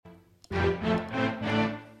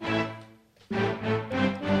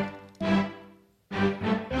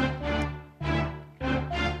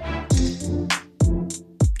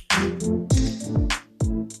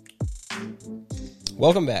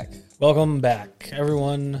Welcome back. Welcome back,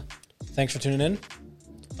 everyone. Thanks for tuning in.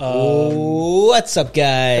 What's up,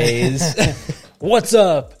 guys? What's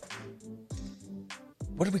up?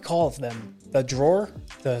 What do we call them? The drawer?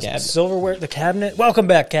 The Cabinet. silverware? The cabinet? Welcome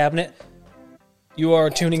back, cabinet. You are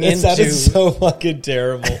tuning in That to... sounded so fucking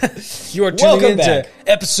terrible. You are tuning Welcome into back.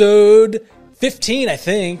 episode 15, I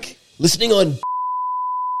think. Listening on...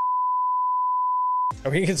 Are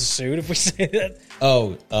we going to get sued if we say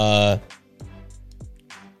that?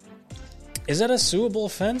 Is that a suable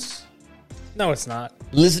offense? No, it's not.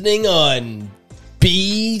 Listening on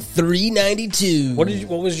B392. What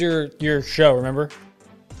was your show, remember?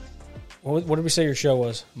 What did we say your show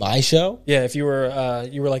was? My show? Yeah, if you were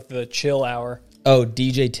like the chill hour. Oh,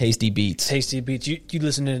 DJ Tasty Beats. Tasty Beats. You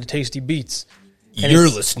listen to Tasty Beats. You're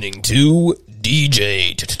listening to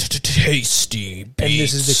DJ Tasty Beats. And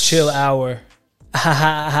this is the chill hour. Ha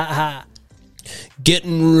ha ha ha.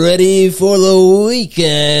 Getting ready for the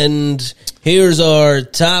weekend. Here's our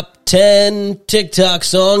top 10 TikTok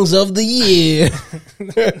songs of the year.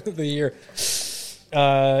 The year.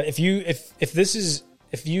 If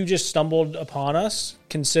you just stumbled upon us,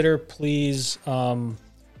 consider please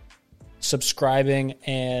subscribing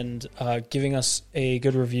and giving us a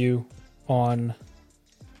good review on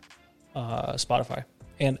Spotify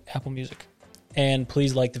and Apple Music. And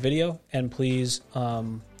please like the video. And please,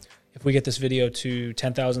 if we get this video to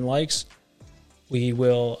 10,000 likes, we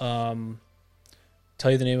will tell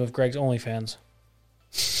you the name of Greg's OnlyFans.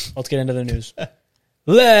 Let's get into the news.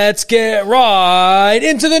 Let's get right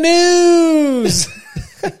into the news.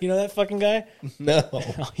 You know that fucking guy? No.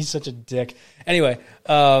 Oh, he's such a dick. Anyway,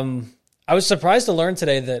 I was surprised to learn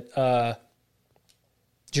today that,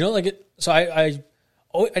 do you know, like it? So I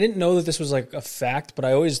didn't know that this was like a fact, but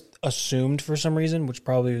I always assumed for some reason, which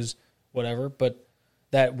probably is whatever, but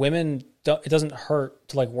that women, it doesn't hurt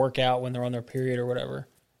to like work out when they're on their period or whatever.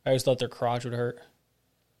 I always thought their crotch would hurt.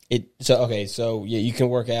 So yeah, you can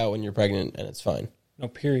work out when you're pregnant and it's fine. No,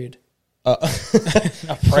 period. Not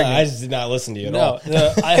pregnant. I just did not listen to you at all.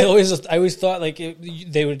 No, I always thought like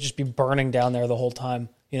they would just be burning down there the whole time.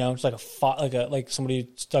 You know, it's like somebody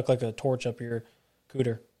stuck like a torch up your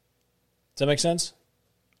cooter. Does that make sense?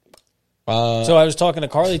 So I was talking to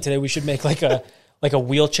Carly today. We should make like a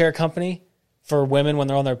wheelchair company for women when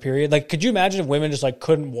they're on their period. Like, could you imagine if women just like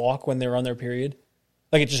couldn't walk when they were on their period?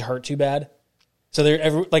 Like it just hurt too bad. So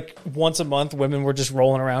they're once a month, women were just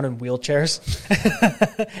rolling around in wheelchairs,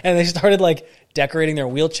 and they started like decorating their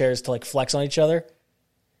wheelchairs to like flex on each other.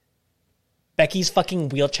 Becky's fucking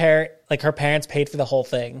wheelchair, like her parents paid for the whole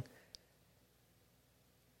thing.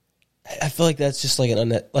 I feel like that's just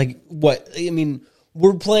like what? I mean,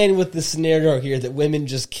 we're playing with the scenario here that women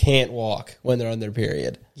just can't walk when they're on their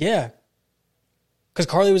period. Yeah. Because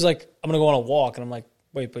Carly was like, I'm going to go on a walk. And I'm like,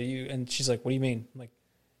 wait, but you... And she's like, what do you mean? I'm like,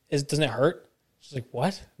 doesn't it hurt? She's like,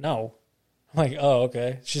 what? No. I'm like, oh,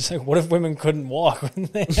 okay. She's like, what if women couldn't walk when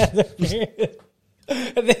they had their period?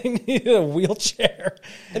 And they needed a wheelchair.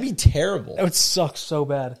 That'd be terrible. That would suck so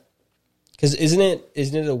bad. Because isn't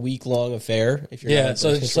it a week-long affair? If you're not on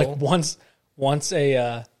So birth it's control? like once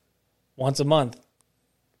a month.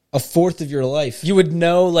 A fourth of your life You would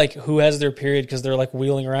know like who has their period because they're like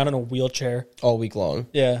wheeling around in a wheelchair. all week long.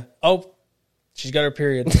 Yeah. Oh, she's got her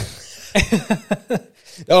period.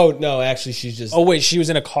 Oh no, actually, she's just. Oh wait, she was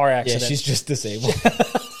in a car yeah, accident. she's just disabled.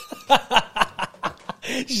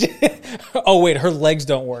 Oh wait, her legs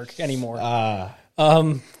don't work anymore.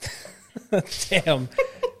 Damn.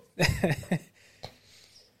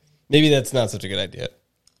 Maybe that's not such a good idea.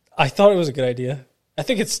 I thought it was a good idea. I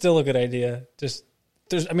think it's still a good idea. Just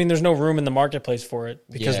there's no room in the marketplace for it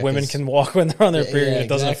because Yeah, women 'cause- can walk when they're on their Yeah, period. yeah, It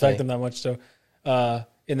doesn't exactly. affect them that much. So,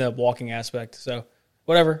 in the walking aspect, so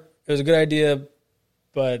whatever. It was a good idea,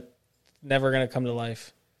 but never going to come to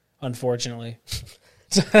life, unfortunately.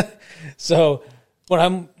 So when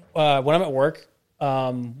I'm at work,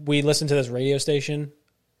 we listen to this radio station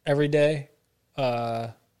every day.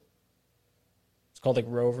 It's called like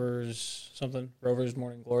Rovers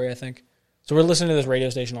Morning Glory, I think. So we're listening to this radio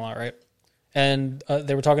station a lot, right? And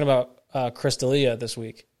they were talking about Chris D'Elia this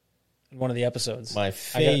week in one of the episodes. My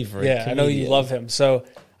favorite. I know you comedian. love him. So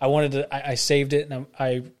I wanted to. I saved it, and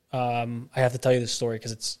I have to tell you this story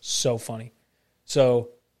because it's so funny. So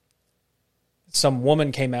some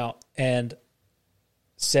woman came out and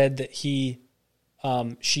said that he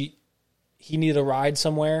needed a ride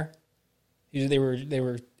somewhere. They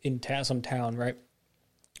were in some town, right?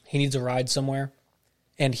 He needs a ride somewhere,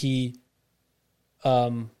 and he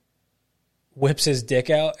whips his dick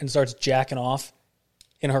out and starts jacking off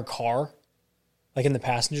in her car, like in the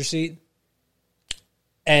passenger seat.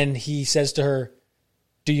 And he says to her,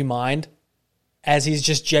 "Do you mind?" as he's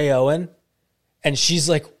just J.O.ing. And she's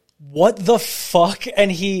like, what the fuck?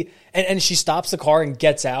 And and she stops the car and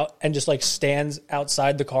gets out and just like stands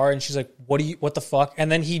outside the car. And she's like, what the fuck?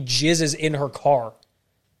 And then he jizzes in her car.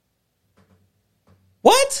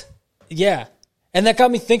 What? Yeah. And that got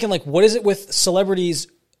me thinking, like, what is it with celebrities?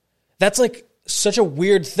 That's like such a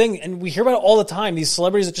weird thing. And we hear about it all the time. These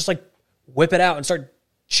celebrities that just like whip it out and start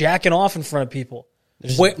jacking off in front of people.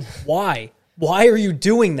 Wait, why? Why are you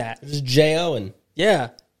doing that? Just J.O.ing. Yeah.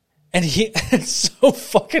 And it's so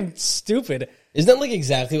fucking stupid. Isn't that like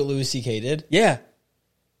exactly what Louis C.K. did? Yeah.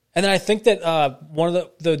 And then I think that one of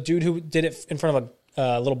the dude who did it in front of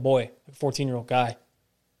a little boy, a 14-year-old guy.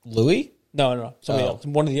 Louis? No. Somebody else.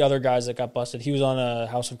 One of the other guys that got busted. He was on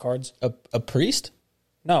House of Cards. A priest?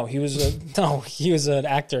 No, he was an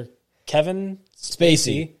actor. Kevin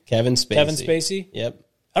Spacey. Kevin Spacey. Yep.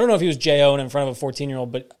 I don't know if he was J.O.ing in front of a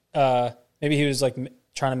 14-year-old, but maybe he was like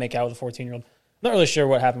trying to make out with a 14-year-old. I'm not really sure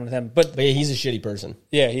what happened with him, but yeah, he's a shitty person.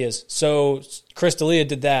 Yeah, he is. So Chris D'Elia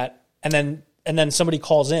did that, and then somebody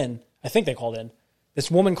calls in. I think they called in. This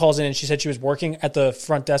woman calls in, and she said she was working at the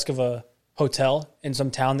front desk of a hotel in some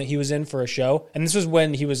town that he was in for a show. And this was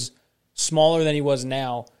when he was smaller than he was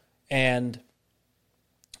now, and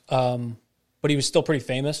but he was still pretty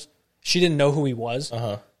famous. She didn't know who he was.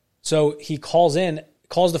 So he calls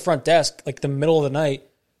the front desk like the middle of the night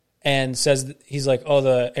and says, he's like, oh,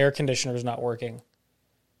 the air conditioner is not working.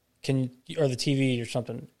 Or the TV or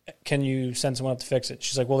something. Can you send someone up to fix it?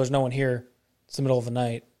 She's like, well, there's no one here. It's the middle of the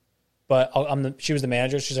night. But she was the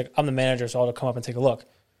manager. She's like, I'm the manager, so I'll come up and take a look.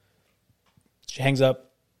 She hangs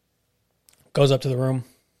up, goes up to the room,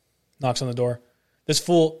 knocks on the door. This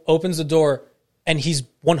fool opens the door, and he's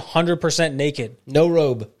 100% naked. No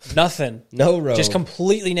robe. Nothing. No robe. Just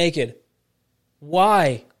completely naked.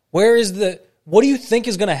 Why? What do you think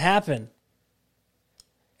is going to happen?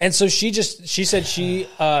 And so she said she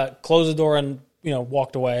closed the door and,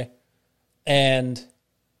 walked away. And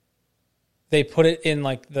they put it in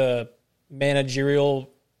like the managerial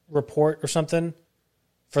report or something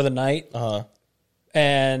for the night.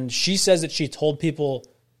 And she says that she told people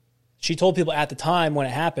at the time when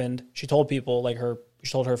it happened, she told people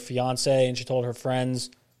she told her fiance and she told her friends,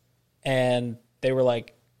 and they were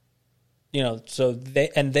like, so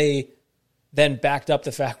they then backed up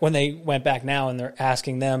the fact when they went back now and they're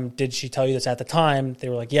asking them, did she tell you this at the time? They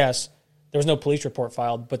were like, yes. There was no police report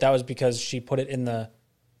filed, but that was because she put it in the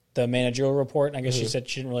managerial report. And I guess she said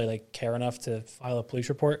she didn't really care enough to file a police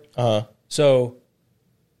report. So,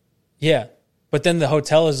 yeah. But then the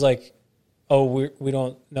hotel is like, oh, we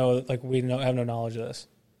don't know, have no knowledge of this.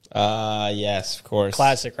 Yes, of course.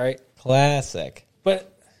 Classic, right? Classic.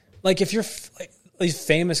 But if you're these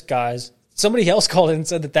famous guys, somebody else called in and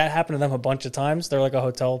said that happened to them a bunch of times. They're like a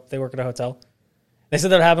hotel. They work at a hotel. They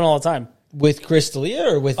said that happened all the time. With Chris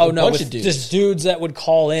D'Elia or with a bunch of dudes? Just dudes that would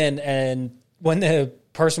call in, and when the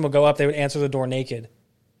person would go up, they would answer the door naked.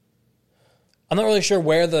 I'm not really sure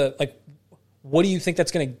where what do you think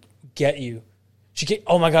that's going to get you?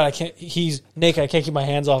 Oh my God, I can't, he's naked. I can't keep my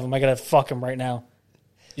hands off him. I got to fuck him right now.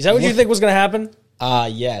 Is that what you think was going to happen?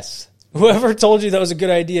 Yes. Whoever told you that was a good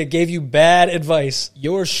idea gave you bad advice.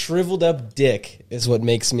 Your shriveled up dick is what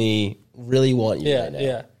makes me really want you right now.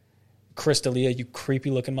 Yeah. Chris D'Elia, you creepy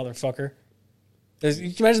looking motherfucker.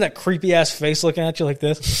 You can imagine that creepy ass face looking at you like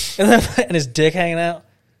this, and his dick hanging out.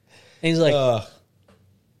 And he's like,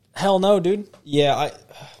 hell no, dude. Yeah,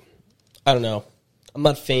 I don't know. I'm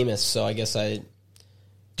not famous, so I guess I...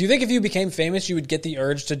 Do you think if you became famous, you would get the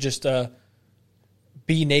urge to just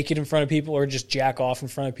be naked in front of people or just jack off in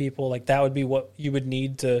front of people? Like, that would be what you would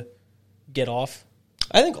need to get off?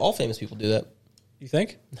 I think all famous people do that. You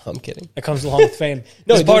think? No, I'm kidding. That comes along with fame.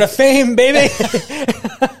 No, it's part of fame, baby.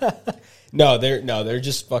 No, they're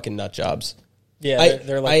just fucking nut jobs. Yeah,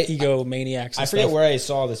 they're like egomaniacs. I forget where I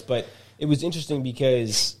saw this, but it was interesting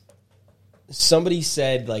because somebody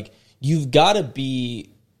said, like, you've got to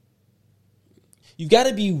be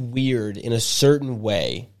weird in a certain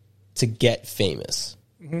way to get famous.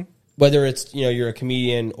 Mm-hmm. Whether it's, you're a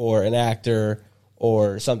comedian or an actor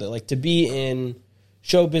or something. Like, to be in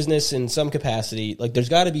show business in some capacity, like, there's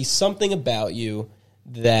got to be something about you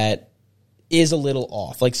that is a little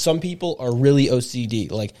off. Like, some people are really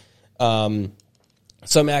OCD. Like,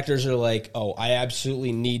 some actors are like, oh, I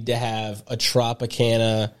absolutely need to have a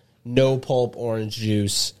Tropicana, no pulp orange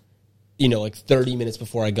juice, 30 minutes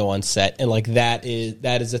before I go on set. And, like, that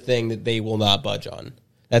is a thing that they will not budge on.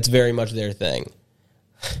 That's very much their thing.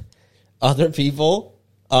 Other people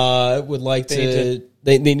would like they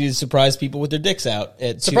need to surprise people with their dicks out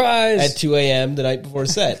at 2 a.m. the night before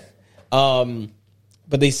set.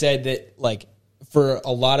 But they said that, like, for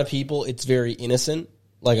a lot of people, it's very innocent.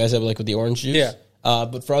 Like I said, like with the orange juice. Yeah.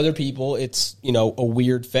 But for other people, it's, you know, a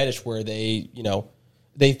weird fetish where they, you know,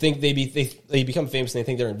 they think they become famous and they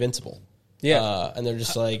think they're invincible. Yeah. And they're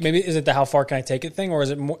just like, maybe is it the how far can I take it thing, or is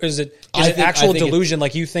it more, is it actual delusion?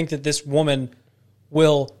 Like you think that this woman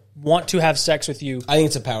will want to have sex with you? I think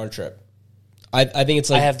it's a power trip. I think it's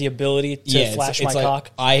like I have the ability to flash my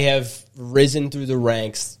cock. I have risen through the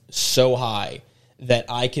ranks so high that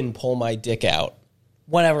I can pull my dick out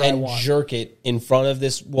whenever I and want, jerk it in front of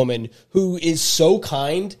this woman who is so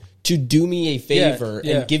kind to do me a favor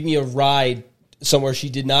and give me a ride somewhere she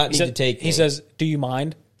did not need to take me. He says, "Do you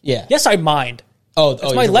mind?" Yeah. Yes, I mind.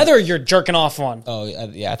 It's my leather you're jerking off on. Oh,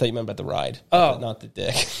 yeah. I thought you meant about the ride. Oh. Not the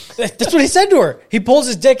dick. That's what he said to her. He pulls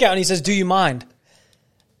his dick out and he says, "Do you mind?"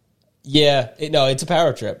 Yeah. It's a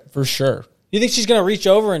power trip for sure. You think she's going to reach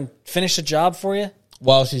over and finish the job for you?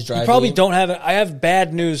 While she's driving? You probably don't have it. I have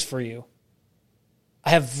bad news for you. I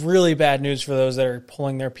have really bad news for those that are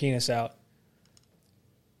pulling their penis out.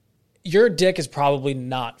 Your dick is probably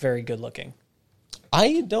not very good looking.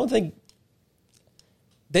 I don't think...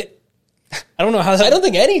 I don't know how. I don't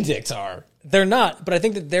think any dicks are. They're not, but I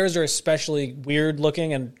think that theirs are especially weird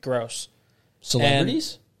looking and gross.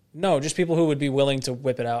 Celebrities? And, no, just people who would be willing to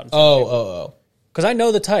whip it out. Oh. Because I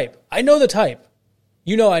know the type. I know the type.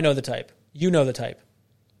 You know I know the type. You know the type.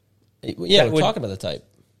 Yeah, we're talking about the type.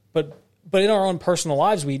 But in our own personal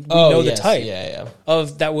lives, we know the type. Yeah.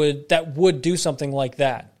 Of that would do something like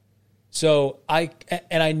that. So I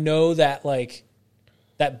know that like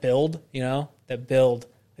that build, you know, that build.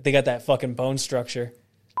 They got that fucking bone structure.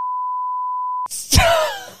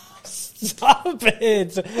 Stop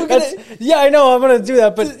it. Yeah, I know I'm going to do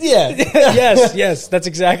that, but yeah. yes, that's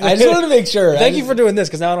exactly. I just wanted to make sure. Thank you for doing this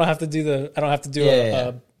because now I don't have to do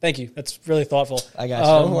thank you. That's really thoughtful. I got you.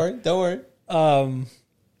 Don't worry.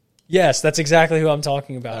 Yes, that's exactly who I'm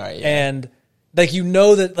talking about. All right, yeah. And like you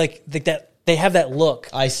know that like that they have that look.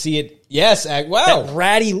 I see it. Yes. Wow. That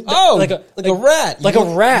ratty. Oh, like a rat. Like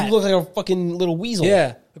a rat. You look like a fucking little weasel.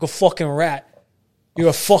 Yeah, like a fucking rat. You're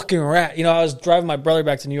a fucking rat. You know, I was driving my brother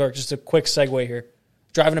back to New York. Just a quick segue here.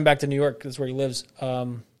 Driving him back to New York. That's where he lives. I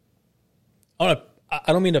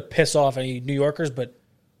don't mean to piss off any New Yorkers, but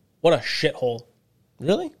what a shithole.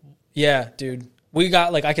 Really? Yeah, dude. We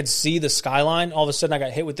got, like, I could see the skyline. All of a sudden, I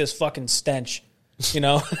got hit with this fucking stench. You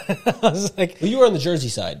know? I was like... Well, you were on the Jersey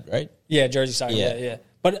side, right? Yeah, Jersey side. Yeah.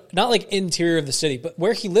 But not, like, interior of the city. But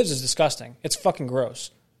where he lives is disgusting. It's fucking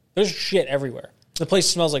gross. There's shit everywhere. The place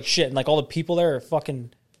smells like shit. And, like, all the people there are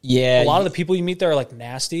fucking... Yeah. A lot of the people you meet there are, like,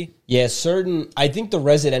 nasty. Yeah, I think the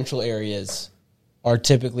residential areas are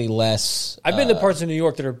typically less... I've been to parts of New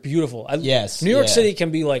York that are beautiful. Yes. New York City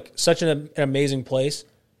can be, like, such an amazing place.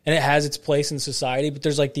 And it has its place in society. But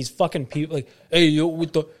there's, like, these fucking people, like, hey, yo,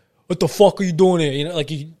 what the fuck are you doing here? You know, like,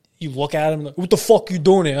 you look at them, like, what the fuck are you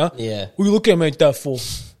doing here, huh? Yeah. What are you looking at me like that for?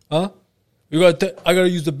 Huh? I got to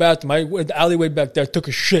use the bathroom. I went the alleyway back there. I took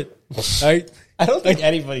a shit. Right? I don't think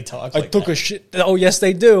anybody talks like that. I took a shit. Oh, yes,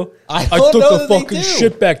 they do. I took a fucking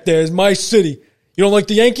shit back there. It's my city. You don't like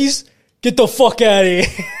the Yankees? Get the fuck out of here.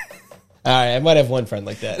 All right, I might have one friend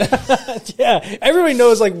like that. Yeah, everybody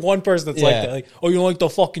knows like one person that's like that. Like, oh, you don't like the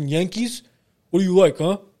fucking Yankees? What do you like,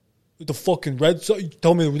 huh? The fucking Red Sox? You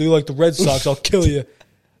tell me you like the Red Sox, I'll kill you.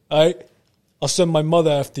 All right? I'll send my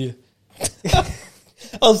mother after you.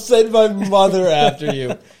 I'll send my mother after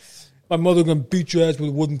you. My mother gonna beat your ass with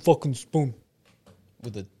a wooden fucking spoon.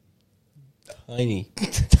 With a tiny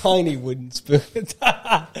wooden spoon.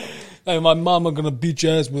 Hey, my mama gonna beat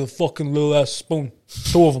your ass with a fucking little ass spoon.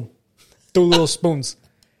 Two of them. 2 little spoons.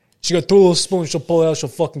 She got 2 little spoons. She'll pull it out. She'll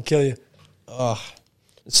fucking kill you.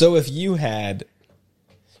 So if you had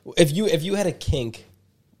a kink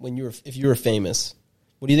if you were famous,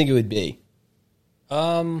 what do you think it would be?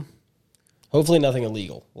 Hopefully nothing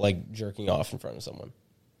illegal, like jerking off in front of someone.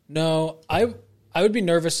 No, I would be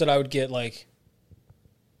nervous that I would get like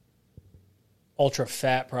ultra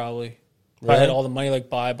fat probably. If I had all the money, like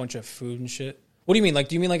buy a bunch of food and shit. What do you mean? Like,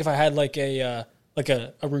 do you mean like if I had like a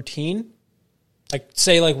routine? Like,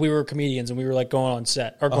 say like we were comedians and we were like going on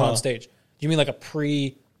set or going on stage. Do you mean like a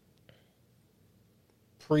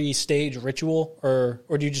pre-stage ritual, or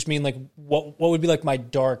do you just mean like what would be like my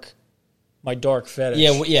dark fetish?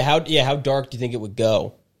 How dark do you think it would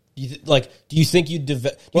go? Do you think you'd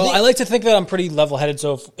develop? Well, I like to think that I'm pretty level-headed.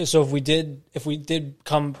 So if we did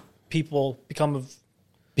become comedians.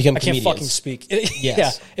 I can't fucking speak.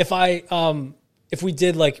 Yes. Yeah. If we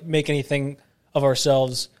did like make anything of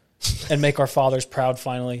ourselves and make our fathers proud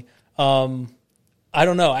finally, I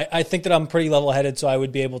don't know. I think that I'm pretty level-headed, so I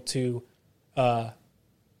would be able to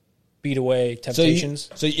beat away temptations.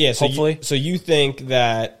 Hopefully. So you think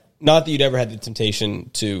that, not that you'd ever had the temptation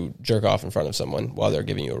to jerk off in front of someone while they're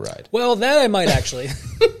giving you a ride. Well, that I might actually.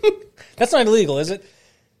 That's not illegal, is it?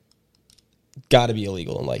 Got to be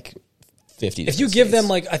illegal in like 50. If you give them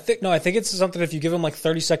like, I think it's something. If you give them like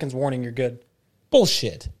 30 seconds warning, you're good.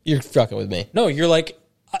 Bullshit. You're fucking with me. No, you're like,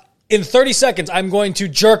 in 30 seconds, I'm going to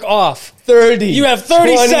jerk off. 30. You have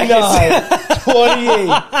 30 seconds.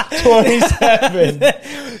 28. 27.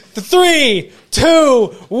 3, 2,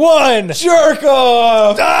 1. Jerk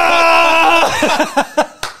off. Ah!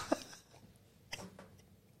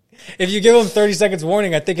 If you give them 30 seconds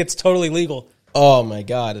warning, I think it's totally legal. Oh my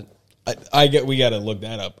God. We got to look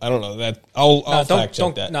that up. I don't know that. I'll fact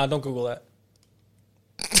check that. No, don't Google that.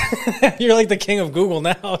 You're like the king of Google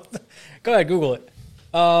now. Go ahead, Google it.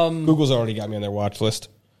 Google's already got me on their watch list.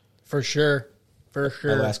 For sure. My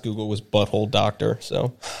last Google was Butthole Doctor.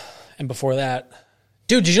 So, and before that,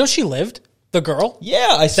 dude, did you know she lived? The girl? Yeah,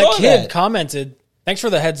 I saw that. That kid commented. Thanks for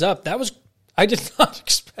the heads up. I did not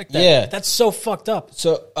expect that. Yeah, that's so fucked up.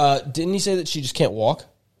 So, didn't he say that she just can't walk?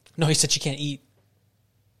 No, he said she can't eat.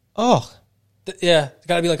 Oh, yeah, it's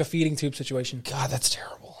got to be like a feeding tube situation. God, that's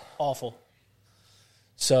terrible. Awful.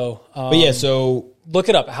 So, but yeah, so look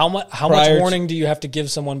it up. How much warning do you have to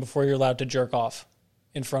give someone before you're allowed to jerk off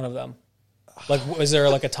in front of them? Like, is there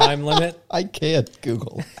like a time limit? I can't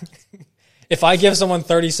Google. If I give someone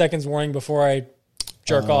 30 seconds warning before I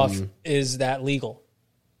jerk off, is that legal?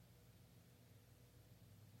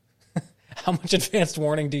 How much advanced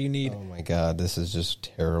warning do you need? Oh my God, this is just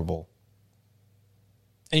terrible.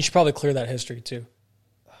 And you should probably clear that history too.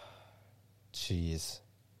 Jeez.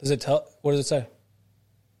 Does it tell? What does it say?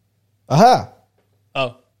 Aha.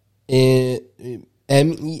 Oh. In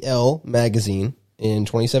MEL magazine in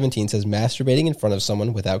 2017 says masturbating in front of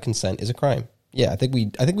someone without consent is a crime. Yeah, I think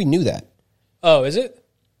we knew that. Oh, is it?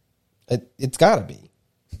 It's got to be.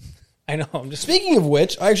 I know. I'm just Speaking of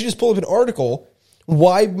which, I actually just pulled up an article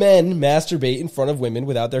why men masturbate in front of women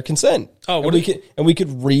without their consent. Oh, and we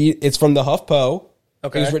could read. It's from the HuffPo.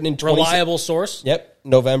 Okay. It was written in reliable source. Yep,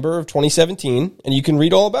 November of 2017, and you can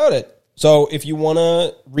read all about it. So if you want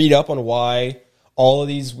to read up on why all of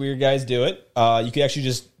these weird guys do it, you can actually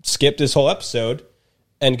just skip this whole episode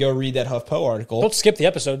and go read that HuffPo article. Don't skip the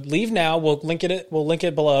episode. Leave now. We'll link it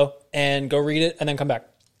below and go read it and then come back.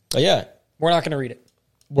 Oh, yeah. We're not going to read it.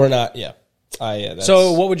 We're not. Yeah.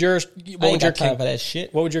 So what would your kink? What would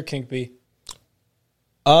your kink be?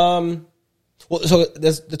 Well, so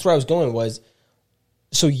that's where I was going was.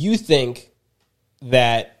 So you think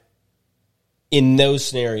that in those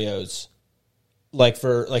scenarios, like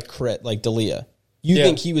for Crit, like D'Elia, you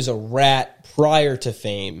think he was a rat prior to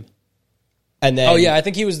fame, and then I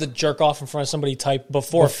think he was the jerk off in front of somebody type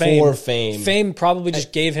before fame. Fame probably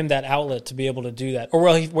just gave him that outlet to be able to do that, or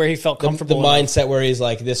where he felt comfortable. The mindset where he's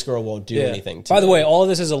like, this girl won't do anything. By the way, all of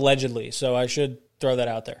this is allegedly, so I should throw that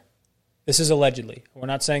out there. This is allegedly. We're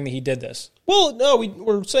not saying that he did this. Well, no,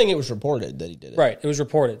 we're saying it was reported that he did it. Right, it was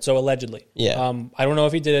reported, so allegedly. Yeah. I don't know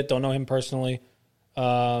if he did it. Don't know him personally.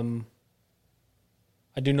 I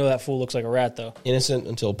do know that fool looks like a rat, though. Innocent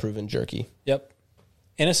until proven jerky. Yep.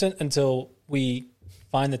 Innocent until we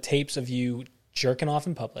find the tapes of you jerking off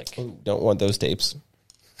in public. Don't want those tapes.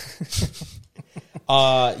 See,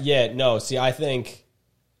 I think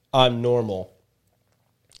I'm normal,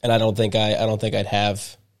 and I don't think I'd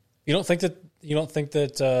have. You don't think that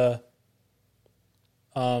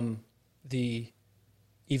the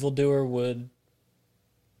evildoer would?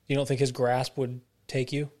 You don't think his grasp would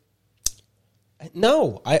take you?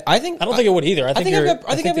 No, I think I don't think it would either. I think I've got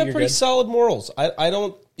pretty good. Solid morals. I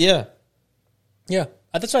don't. Yeah. Yeah,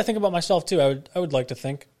 that's what I think about myself too. I would like to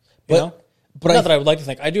think, but not that I would like to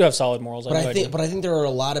think. I do have solid morals. But I think there are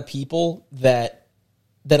a lot of people that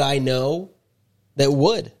I know that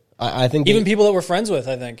would. I think even people that we're friends with.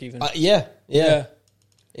 I think even yeah.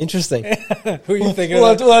 Interesting. Who are you thinking? We'll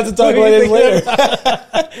have to talk about it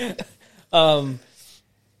later.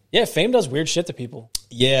 Yeah, fame does weird shit to people.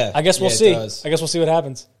 Yeah, I guess we'll see. I guess we'll see what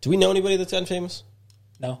happens. Do we know anybody that's gotten famous?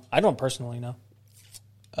 No, I don't personally know.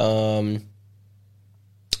 I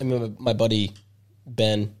mean, my buddy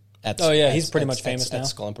Ben. He's pretty much famous now. At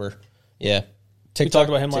Sklumper. Yeah, we talked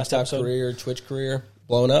about him last TikTok episode. Career, Twitch career,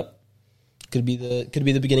 blowing up. Could be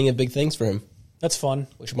the beginning of big things for him. That's fun.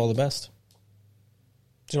 Wish him all the best.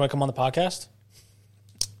 Do you want to come on the podcast?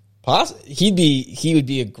 He would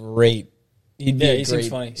be a great. He seems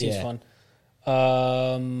funny. He seems fun.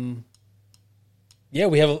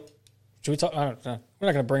 We have. Should we talk? I don't know. We're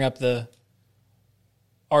not going to bring up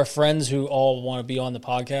our friends who all want to be on the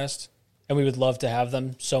podcast, and we would love to have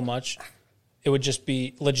them so much. It would just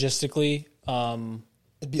be logistically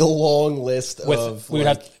It'd be a long list of we would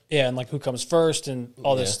have and like who comes first and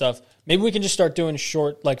all this stuff. Maybe we can just start doing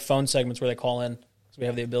short like phone segments where they call in because we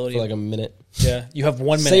have the ability for like a minute. Yeah, you have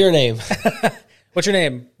 1 minute. Say your name. What's your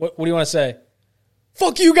name? What do you want to say?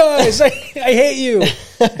 Fuck you guys! I hate you.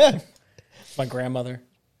 My grandmother.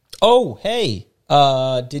 Oh, hey.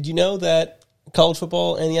 Did you know that college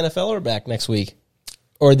football and the NFL are back next week?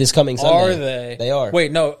 Or this coming Sunday? Are they? They are.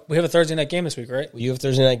 Wait, no. We have a Thursday night game this week, right? You have a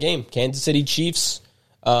Thursday night game. Kansas City Chiefs.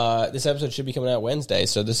 This episode should be coming out Wednesday,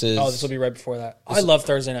 so this is... Oh, this will be right before that. I love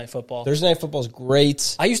Thursday night football. Thursday night football is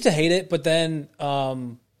great. I used to hate it, but then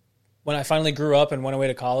when I finally grew up and went away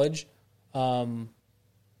to college,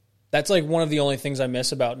 that's like one of the only things I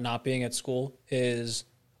miss about not being at school is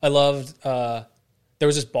I loved... there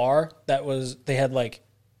was this bar that they had like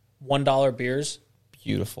 $1 beers.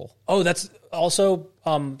 Beautiful. Oh, that's also...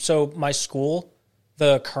 so my school,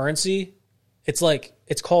 the currency, it's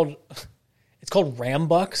called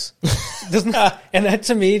Rambucks. And that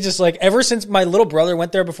to me, just like ever since my little brother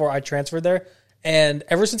went there before I transferred there, and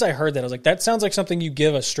ever since I heard that, I was like, that sounds like something you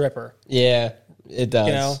give a stripper. Yeah, it does.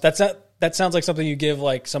 You know, that sounds like something you give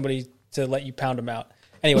like somebody to let you pound them out.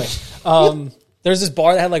 Anyway, there's this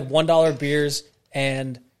bar that had like $1 beers,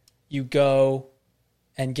 and you go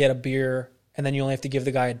and get a beer, and then you only have to give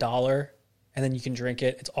the guy $1, and then you can drink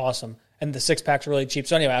it. It's awesome. And the 6-packs are really cheap.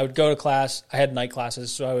 So anyway, I would go to class. I had night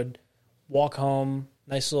classes, so I would walk home,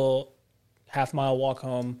 nice little half-mile walk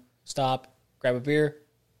home, stop, grab a beer,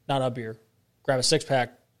 not a beer, grab a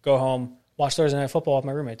 6-pack, go home, watch Thursday Night Football with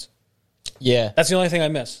my roommates. Yeah. That's the only thing I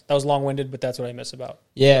miss. That was long-winded, but that's what I miss about.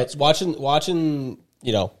 Yeah, it's watching,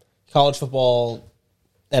 you know, college football,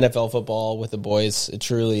 NFL football with the boys. It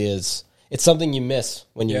truly is. It's something you miss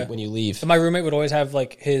when you leave. And my roommate would always have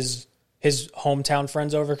like his hometown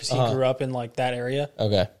friends over because he grew up in like that area.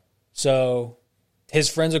 Okay. So his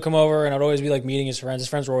friends would come over, and I'd always be like meeting his friends. His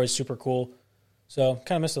friends were always super cool. So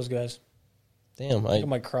kind of miss those guys. Damn, I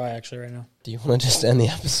might cry actually right now. Do you want to just end the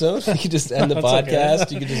episode? You could just end the podcast.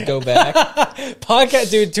 Okay. You could just go back. Podcast,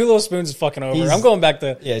 dude. Two Little Spoons is fucking over. I'm going back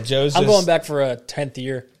to. Yeah, I'm going back for a 10th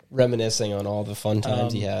year. Reminiscing on all the fun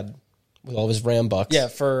times he had with all of his Rambucks. Yeah,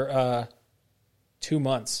 for 2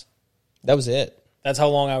 months. That was it. That's how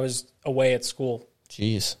long I was away at school.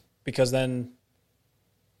 Jeez. Because then,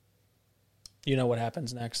 you know what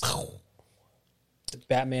happens next. The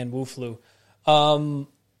Batman Wu flu.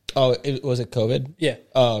 Was it COVID? Yeah.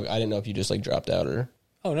 Oh, I didn't know if you just like dropped out or.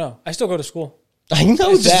 Oh no, I still go to school. I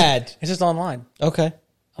know that. It's just online. Okay.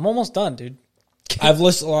 I'm almost done, dude. I've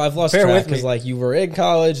lost track because like you were in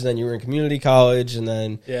college, and then you were in community college, and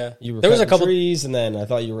then you were cutting trees, and then I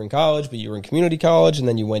thought you were in college, but you were in community college, and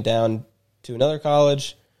then you went down to another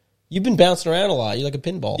college. You've been bouncing around a lot. You're like a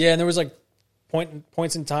pinball. Yeah, and there was like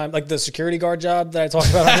points in time, like the security guard job that I talked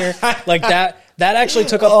about on here, like that actually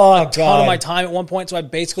took up a ton of my time at one point. So I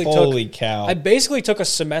basically took a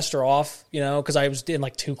semester off, you know, because I was in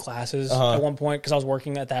like 2 classes at one point because I was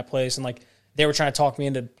working at that place, and like they were trying to talk me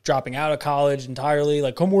into dropping out of college entirely.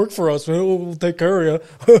 Like, come work for us, we'll take care of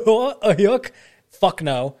you. Yuck. Fuck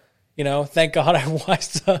no. You know, thank God I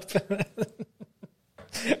wised up.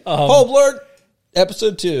 Home alert.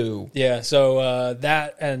 Episode 2. Yeah, so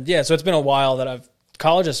so it's been a while that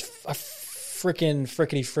college is I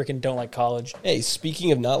freaking don't like college. Hey,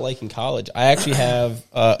 speaking of not liking college, I actually have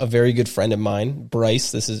a very good friend of mine,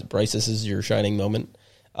 Bryce. This is your shining moment.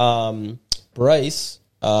 Bryce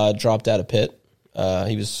dropped out of Pitt.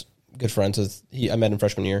 He was good friends with. I met him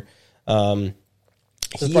freshman year.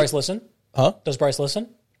 Does Bryce listen? Huh? Does Bryce listen?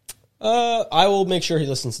 I will make sure he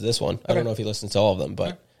listens to this one. Okay. I don't know if he listens to all of them,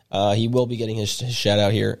 but he will be getting his shout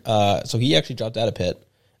out here. So he actually dropped out of Pitt.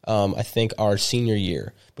 I think our senior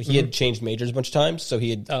year, but he had changed majors a bunch of times, so he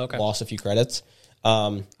had lost a few credits.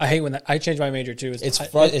 I hate when I changed my major too. It's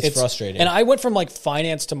frustrating. And I went from like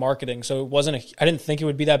finance to marketing, so it wasn't. I didn't think it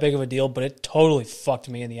would be that big of a deal, but it totally fucked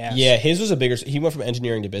me in the ass. Yeah, his was a bigger. He went from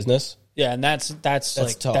engineering to business. Yeah, and that's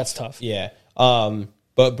like tough. That's tough. Yeah.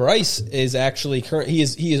 But Bryce is actually he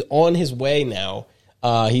is on his way now.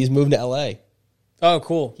 He's moving to LA. Oh,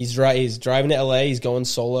 cool. He's driving to LA. He's going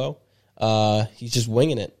solo. He's just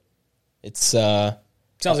winging it. It's sounds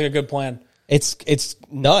like a good plan. It's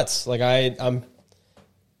nuts. Like I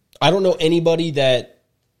don't know anybody that,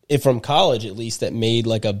 if from college at least, that made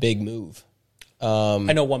like a big move.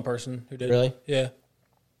 I know one person who did. Really? Yeah.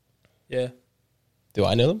 Yeah. Do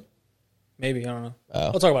I know them? Maybe, I don't know.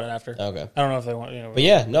 We'll talk about it after. Okay. I don't know if they want, you know. But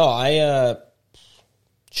yeah, no,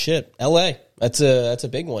 LA. That's a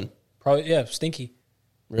big one. Probably, yeah, stinky.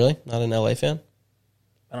 Really? Not an LA fan?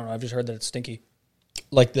 I don't know. I've just heard that it's stinky.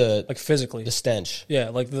 Like physically. The stench. Yeah,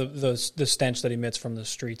 like the stench that emits from the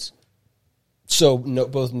streets. So no,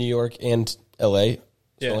 both New York and LA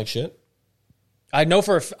smell like shit. I know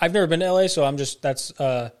I've never been to LA, so I'm just that's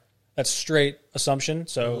straight assumption.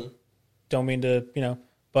 So don't mean to,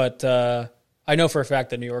 but I know for a fact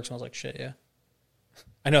that New York smells like shit. Yeah,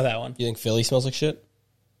 I know that one. You think Philly smells like shit?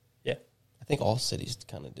 Yeah, I think all cities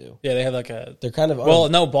kind of do. yeah. They have They're kind of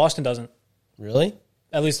no, Boston doesn't. Really?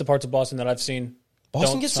 At least the parts of Boston that I've seen.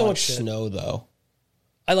 Boston don't gets smell so like much shit. snow though,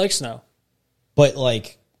 I like snow. but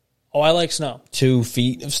like I like snow. 2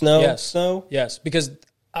 feet of snow. Yes. Snow. Yes, because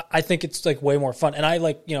I think it's like way more fun, and I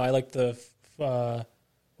like the what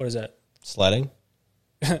is that? Sledding.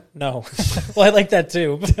 No, well I like that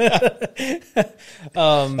too.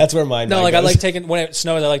 That's where mine. No, goes. I like taking when it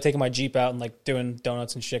snows. I like taking my Jeep out and like doing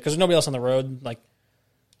donuts and shit because there's nobody else on the road. Like,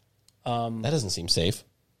 that doesn't seem safe.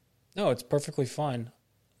 no, it's perfectly fine.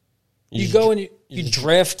 You You go and you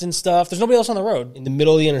drift and stuff. There's nobody else on the road. in the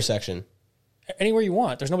middle of the intersection. Anywhere you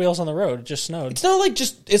want. There's nobody else on the road. It just snowed. It's not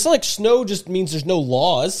like snow just means there's no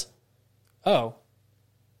laws. Oh,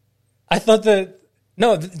 I thought that.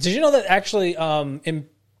 No, did you know that actually in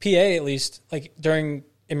PA at least, like during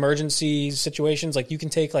emergency situations, like you can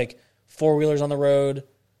take like 4-wheelers on the road,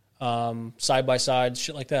 side by side,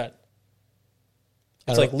 shit like that.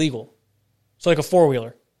 It's like legal. So like a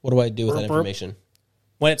 4-wheeler. What do I do with that Burp, burp. information?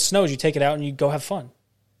 When it snows, you take it out and you go have fun.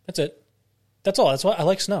 That's it. That's all. That's why I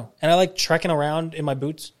like snow, and I like trekking around in my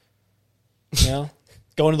boots. Going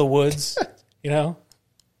to the woods.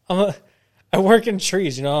 I work in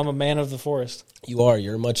trees. I'm a man of the forest. You are.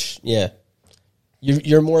 You're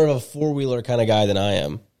You're more of a 4-wheeler kind of guy than I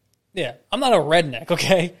am. Yeah, I'm not a redneck.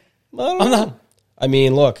 Okay, I'm not. I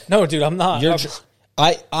mean, look. No, dude, I'm not.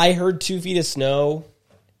 I heard 2 feet of snow,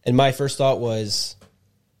 and my first thought was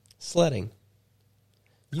sledding.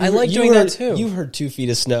 I like doing that too. You heard 2 feet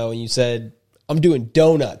of snow, and you said, "I'm doing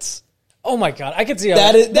donuts." Oh my god, I could see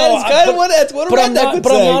That is kind of what a redneck would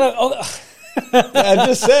say. I'm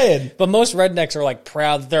just saying. But most rednecks are like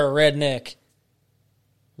proud that they're a redneck.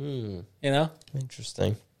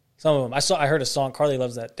 Interesting. Some of them. I heard a song. Carly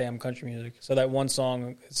loves that damn country music. So that one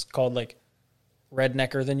song is called like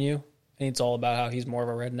 "Rednecker Than You," and it's all about how he's more of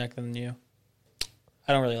a redneck than you.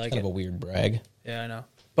 I don't really like it. Kind of a weird brag. Yeah, I know.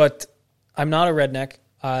 But I'm not a redneck.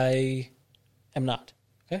 I am not.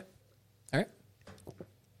 Okay? All right?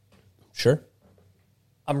 Sure.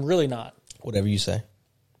 I'm really not. Whatever you say.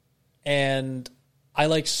 And I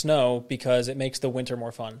like snow because it makes the winter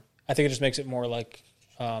more fun. I think it just makes it more like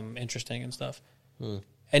interesting and stuff. And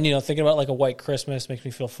thinking about like a white Christmas makes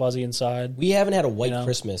me feel fuzzy inside. We haven't had a white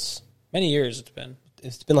Christmas. Many years it's been.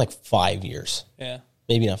 It's been like 5 years. Yeah.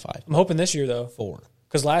 Maybe not 5. I'm hoping this year though. 4.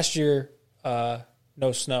 Because last year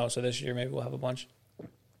no snow, so this year maybe we'll have a bunch.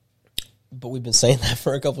 But we've been saying that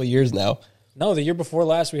for a couple of years now. No, the year before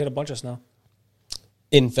last we had a bunch of snow.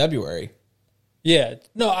 In February. Yeah.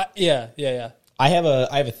 No. Yeah. I have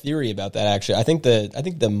a theory about that actually. I think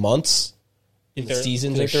the months in the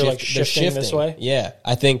seasons are shifting this way. Yeah,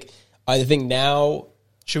 I think now.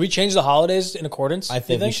 Should we change the holidays in accordance? I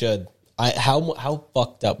think we should. How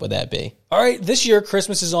fucked up would that be? All right, this year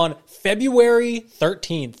Christmas is on February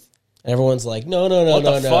 13th. Everyone's like, no. What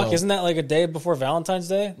the fuck? Isn't that like a day before Valentine's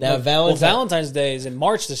Day? Now Valentine's Day is in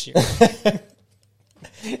March this year.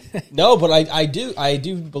 No, but I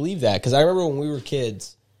do believe that because I remember when we were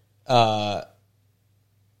kids, like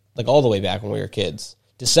all the way back when we were kids,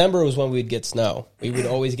 December was when we'd get snow. We would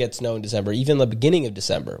always get snow in December, even the beginning of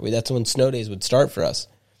December. That's when snow days would start for us.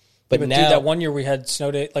 But now, dude, that one year we had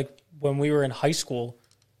snow day, like when we were in high school,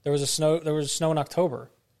 there was snow in October.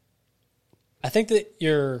 I think that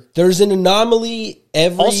there's an anomaly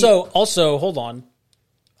every. Also, hold on.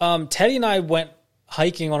 Teddy and I went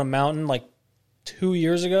hiking on a mountain like 2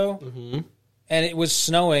 years ago, and it was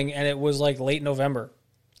snowing, and it was like late November.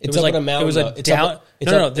 It's up on a mountain. It was a down.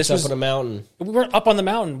 This was up on a mountain. We weren't up on the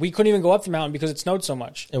mountain. We couldn't even go up the mountain because it snowed so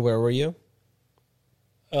much. And where were you?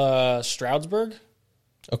 Stroudsburg.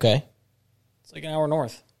 Okay. It's like an hour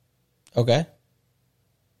north. Okay.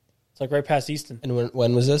 It's like right past Easton. And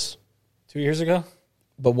when was this? 2 years ago.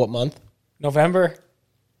 But what month? November.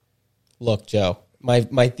 Look, Joe, my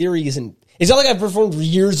theory isn't. It's not like I've performed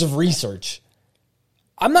years of research.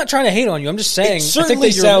 I'm not trying to hate on you. I'm just saying. It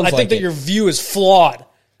certainly sounds like I think that your view is flawed.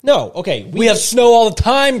 No, okay. We have snow all the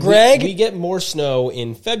time, Greg. We get more snow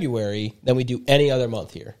in February than we do any other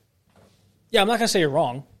month here. Yeah, I'm not going to say you're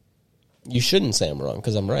wrong. You shouldn't say I'm wrong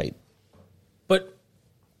because I'm right. But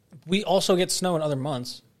we also get snow in other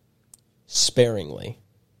months. Sparingly.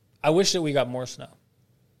 I wish that we got more snow.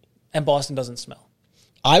 And Boston doesn't smell.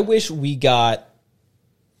 I wish we got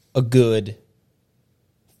a good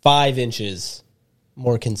 5 inches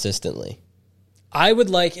more consistently. I would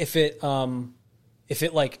like if it if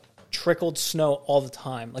it like trickled snow all the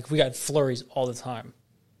time, like if we got flurries all the time.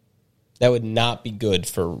 That would not be good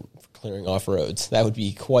for clearing off roads. That would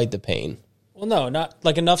be quite the pain. Well, no, not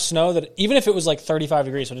like enough snow that even if it was like 35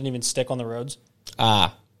 degrees, so it didn't even stick on the roads,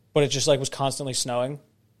 but it just like was constantly snowing,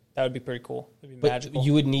 that would be pretty cool. It'd be magical.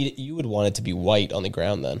 You would want it to be white on the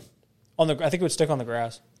ground then. I think it would stick on the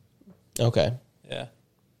grass. Okay. Yeah.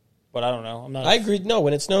 But I don't know. I agree. No,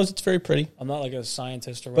 when it snows, it's very pretty. I'm not like a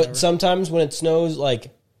scientist or whatever. But sometimes when it snows,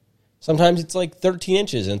 like, sometimes it's like 13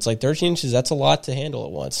 inches, and it's like 13 inches, that's a lot to handle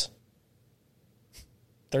at once.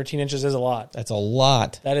 13 inches is a lot. That's a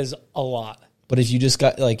lot. That is a lot. But if you just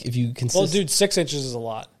got, like, if you Well, dude, 6 inches is a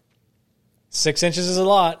lot. 6 inches is a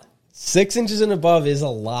lot. 6 inches and above is a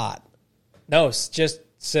lot. No, it's just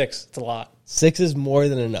 6. It's a lot. 6 is more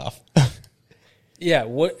than enough. Yeah,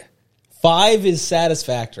 what? 5 is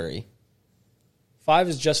satisfactory. 5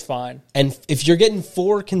 is just fine. And if you're getting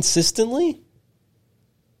 4 consistently,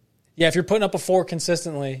 yeah, if you're putting up a 4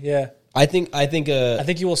 consistently, yeah, I think I think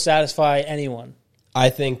you will satisfy anyone.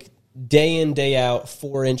 I think day in, day out,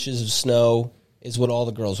 4 inches of snow is what all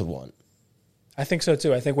the girls would want. I think so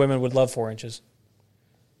too. I think women would love 4 inches.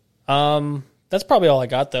 That's probably all I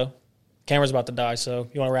got though. Camera's about to die, so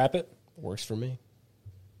you want to wrap it? Works for me.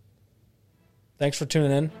 Thanks for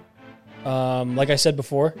tuning in. Like I said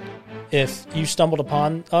before, if you stumbled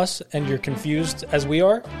upon us and you're confused as we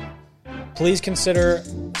are, please consider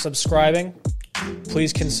subscribing.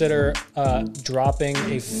 Please consider dropping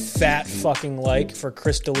a fat fucking like for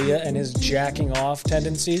Chris D'Elia and his jacking off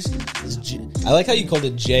tendencies. I like how you called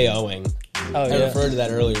it J-O-ing. Oh, I yeah. referred to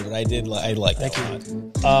that earlier, but I like that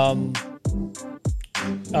a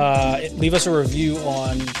lot. Leave us a review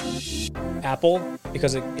on Apple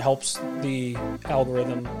because it helps the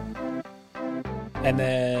algorithm. And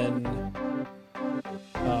then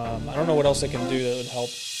I don't know what else they can do that would help.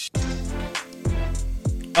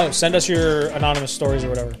 Oh, send us your anonymous stories or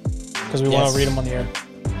whatever because we want to read them on the air.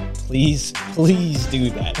 Please do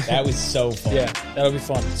that. That was so fun. Yeah, that'll be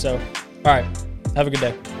fun. So, all right. Have a good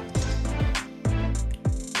day.